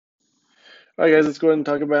All right, guys, let's go ahead and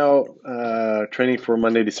talk about training for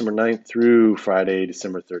Monday, December 9th through Friday,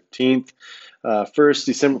 December 13th.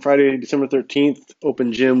 Friday, December 13th,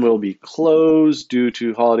 open gym will be closed due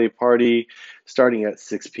to holiday party starting at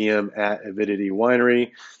 6 p.m. at Avidity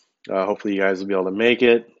Winery. Hopefully, you guys will be able to make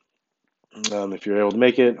it. If you're able to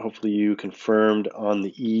make it, hopefully you confirmed on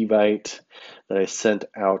the Evite that I sent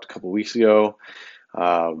out a couple weeks ago.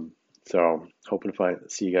 So hoping to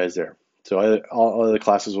see you guys there. So all other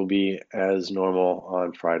classes will be as normal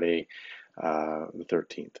on Friday, the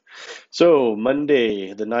 13th. So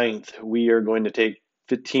Monday, the 9th, we are going to take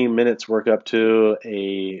 15 minutes we're going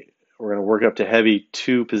to work up to heavy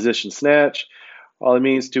two position snatch. All it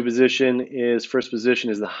means two position is first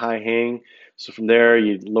position is the high hang. So from there,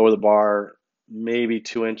 you lower the bar maybe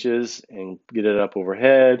 2 inches and get it up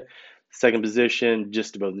overhead. Second position,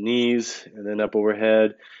 just above the knees, and then up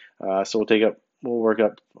overhead. So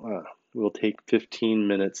we'll take 15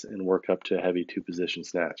 minutes and work up to a heavy two position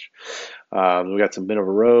snatch. We got some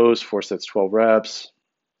Minerva rows, 4 sets, 12 reps.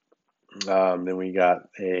 Then we got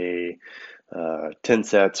a 10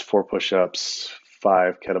 sets, 4 push-ups,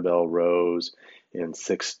 5 kettlebell rows, and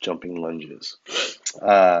 6 jumping lunges.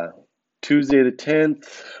 Tuesday the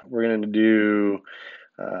 10th, we're going to do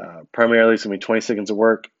primarily it's going to be 20 seconds of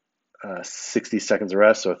work, 60 seconds of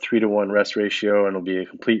rest, so a 3-to-1 rest ratio, and it'll be a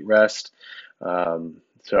complete rest. So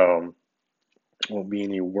won't be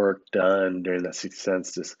any work done during that 60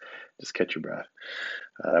 seconds. Just catch your breath.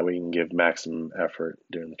 That way you can give maximum effort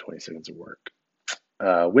during the 20 seconds of work.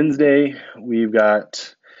 Wednesday, we've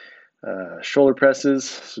got shoulder presses,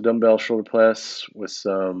 so dumbbell shoulder press with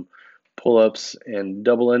some pull-ups and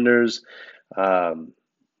double unders. So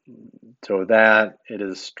with that, it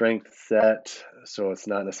is strength set, so it's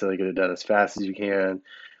not necessarily get it done as fast as you can.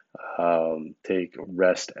 Take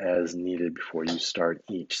rest as needed before you start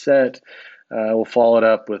each set. We'll follow it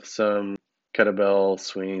up with some kettlebell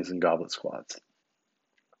swings and goblet squats.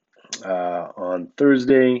 On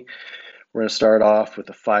Thursday, we're going to start off with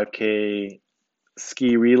a 5K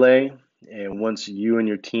ski relay. And once you and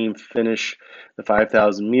your team finish the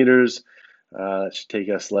 5,000 meters, that should take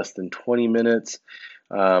us less than 20 minutes.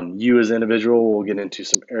 You as an individual will get into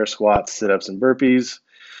some air squats, sit-ups, and burpees.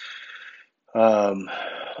 On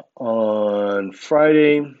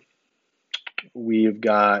Friday, we've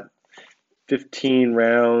got 15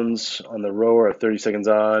 rounds on the rower of 30 seconds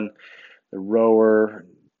on. The rower,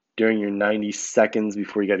 during your 90 seconds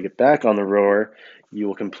before you got to get back on the rower, you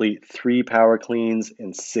will complete 3 power cleans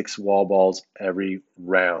and 6 wall balls every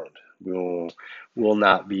round. We will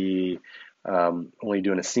not be only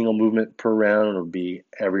doing a single movement per round. It'll be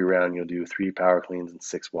every round you'll do 3 power cleans and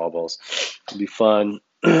 6 wall balls. It'll be fun,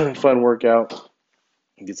 fun workout.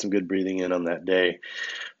 Get some good breathing in on that day.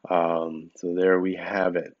 So there we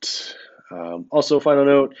have it. Also, final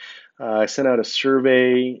note, I sent out a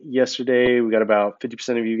survey yesterday. We got about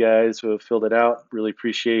 50% of you guys who have filled it out. Really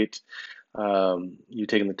appreciate you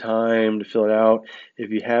taking the time to fill it out.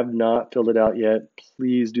 If you have not filled it out yet,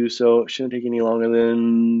 please do so. It shouldn't take any longer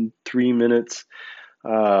than 3 minutes.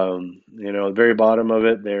 At the very bottom of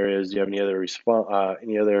it, there is, do you have any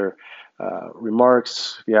other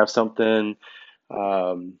remarks? If you have something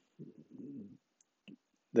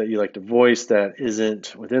that you like to voice that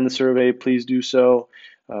isn't within the survey, please do so.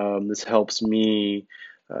 This helps me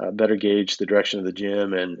better gauge the direction of the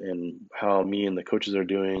gym and how me and the coaches are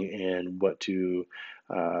doing and what to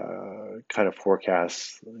kind of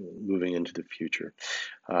forecast moving into the future.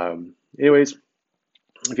 Anyways,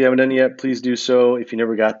 if you haven't done it yet, please do so. If you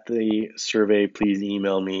never got the survey, please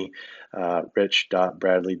email me,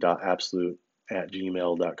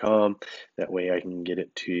 rich.bradley.absolute@gmail.com. That way I can get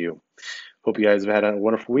it to you. Hope you guys have had a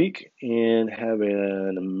wonderful week and have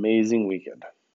an amazing weekend.